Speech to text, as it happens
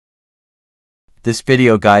This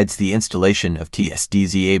video guides the installation of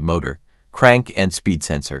TSDZ8 motor, crank and speed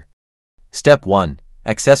sensor. Step 1.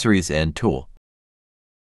 Accessories and tool.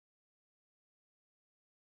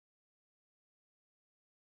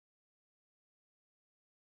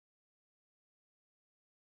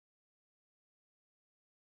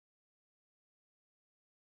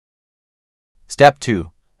 Step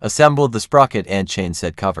 2. Assemble the sprocket and chain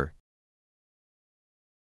set cover.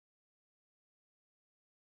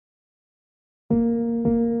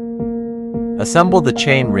 Assemble the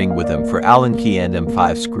chain ring with M for Allen key and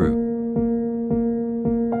M5 screw.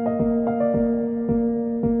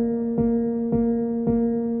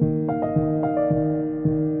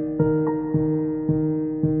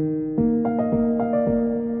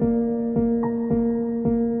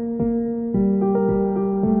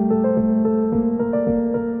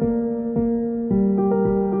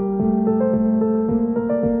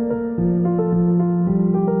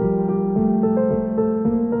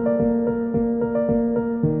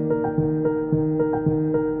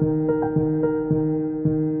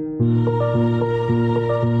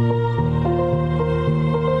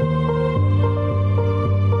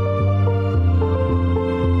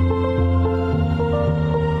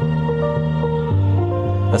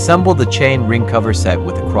 Assemble the chain ring cover set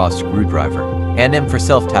with a cross screwdriver and M for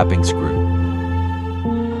self-tapping screw.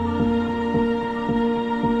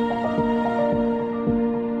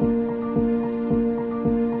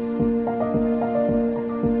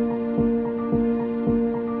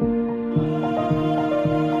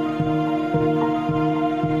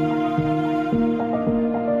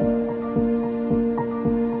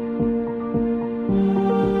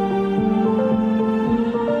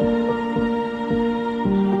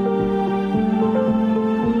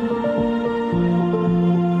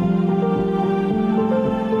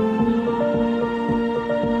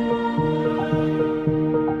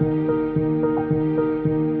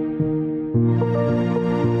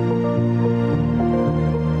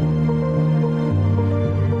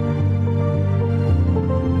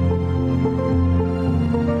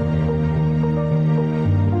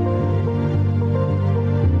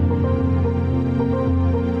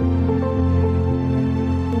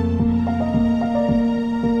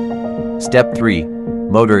 Step 3.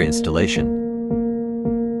 Motor installation.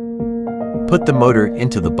 Put the motor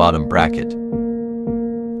into the bottom bracket.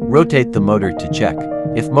 Rotate the motor to check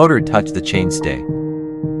if motor touch the chainstay.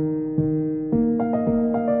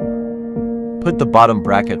 Put the bottom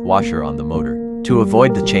bracket washer on the motor to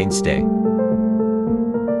avoid the chainstay.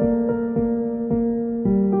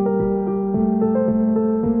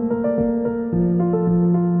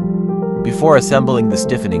 Before assembling the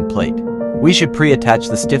stiffening plate, we should pre-attach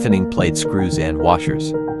the stiffening plate screws and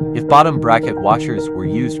washers. If bottom bracket washers were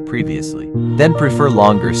used previously, then prefer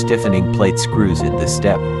longer stiffening plate screws in this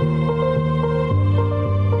step.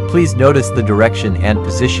 Please notice the direction and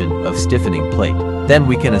position of stiffening plate, then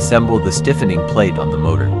we can assemble the stiffening plate on the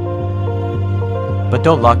motor. But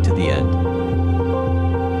don't lock to the end.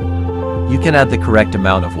 You can add the correct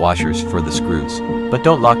amount of washers for the screws, but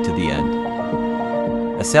don't lock to the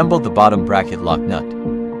end. Assemble the bottom bracket lock nut.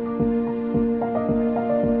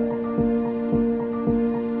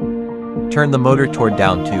 Turn the motor toward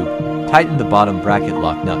down tube. Tighten the bottom bracket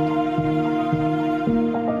lock nut.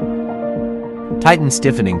 Tighten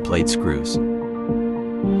stiffening plate screws.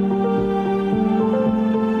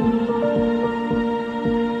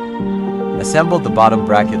 Assemble the bottom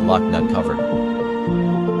bracket lock nut cover.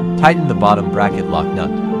 Tighten the bottom bracket lock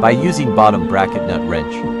nut by using bottom bracket nut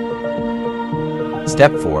wrench.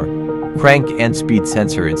 Step 4. Crank and speed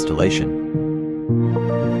sensor installation.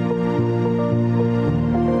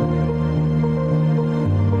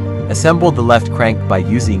 Assemble the left crank by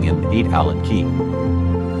using an 8 Allen key.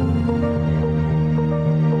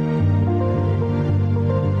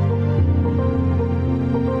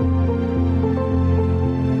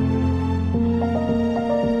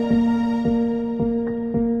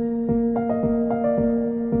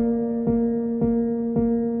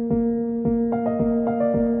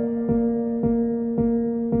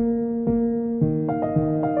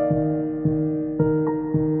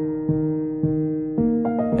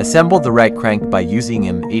 Assemble the right crank by using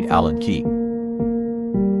an 8 Allen key.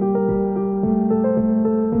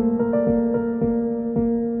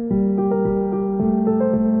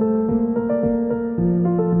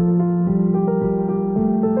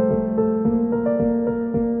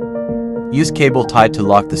 Use cable tied to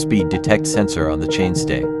lock the speed detect sensor on the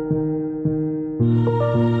chainstay.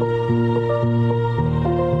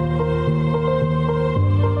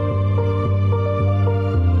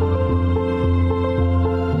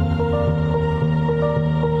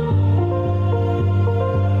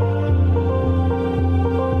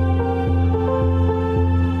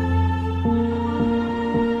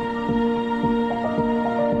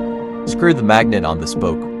 Screw the magnet on the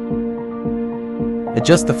spoke.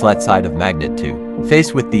 Adjust the flat side of magnet to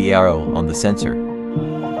face with the arrow on the sensor.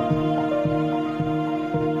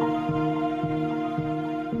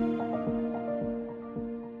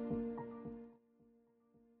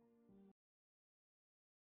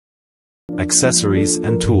 Accessories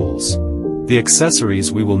and tools. The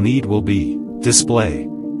accessories we will need will be display,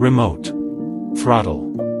 remote,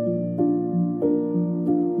 throttle.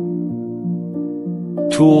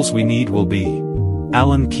 Tools we need will be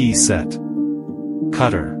Allen key set,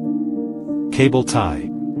 cutter, cable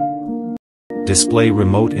tie, display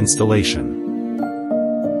remote installation.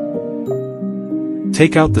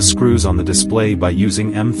 Take out the screws on the display by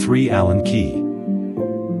using M3 Allen key.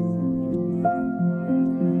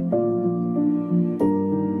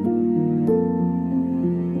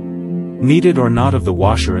 Needed or not of the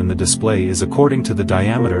washer in the display is according to the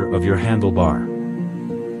diameter of your handlebar.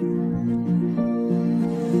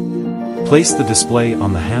 Place the display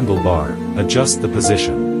on the handlebar, adjust the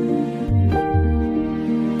position.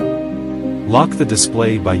 Lock the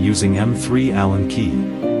display by using M3 Allen key.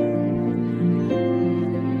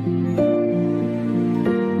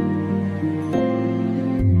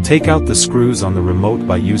 Take out the screws on the remote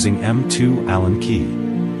by using M2 Allen key.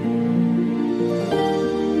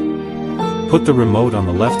 Put the remote on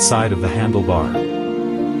the left side of the handlebar.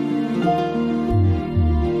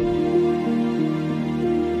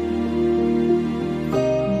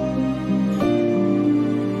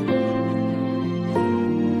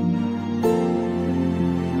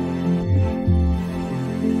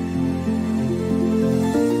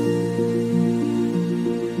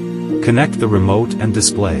 Connect the remote and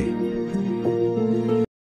display.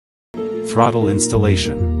 Throttle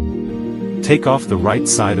installation. Take off the right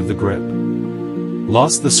side of the grip.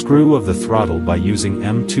 Loose the screw of the throttle by using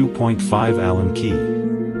M2.5 Allen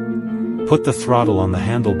key. Put the throttle on the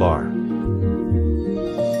handlebar.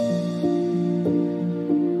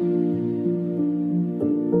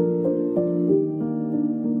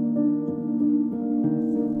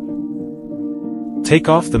 Take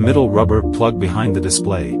off the middle rubber plug behind the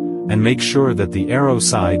display, and make sure that the arrow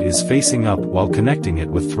side is facing up while connecting it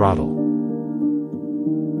with throttle.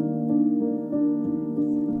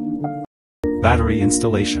 Battery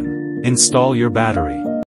installation. Install your battery.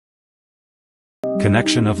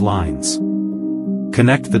 Connection of lines.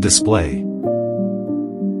 Connect the display.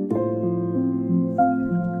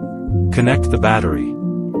 Connect the battery.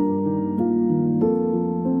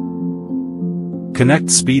 Connect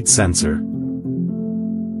speed sensor.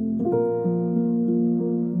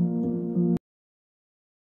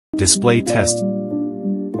 Display test.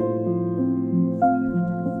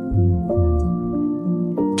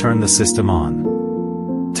 Turn the system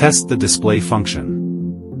on. Test the display function.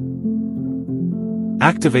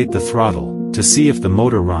 Activate the throttle to see if the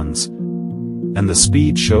motor runs and the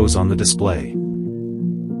speed shows on the display.